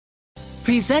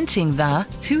Presenting the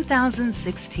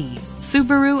 2016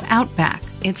 Subaru Outback.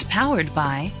 It's powered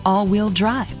by all-wheel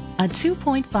drive, a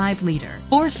 2.5-liter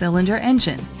four-cylinder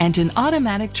engine, and an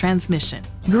automatic transmission.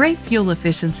 Great fuel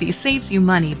efficiency saves you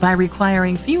money by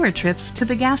requiring fewer trips to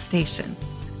the gas station.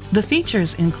 The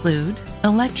features include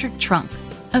electric trunk,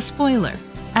 a spoiler,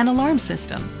 an alarm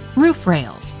system, roof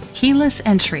rails, keyless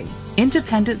entry,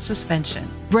 independent suspension,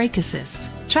 brake assist,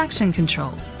 traction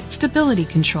control, stability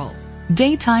control,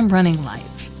 daytime running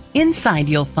lights. Inside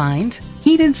you'll find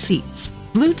heated seats,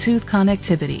 Bluetooth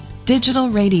connectivity, digital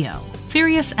radio,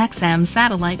 Sirius XM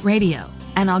satellite radio,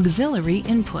 an auxiliary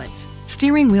input,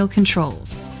 steering wheel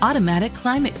controls, automatic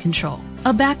climate control,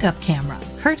 a backup camera,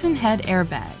 curtain head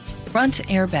airbags, front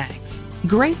airbags.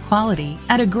 Great quality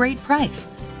at a great price.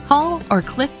 Call or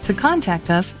click to contact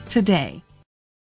us today.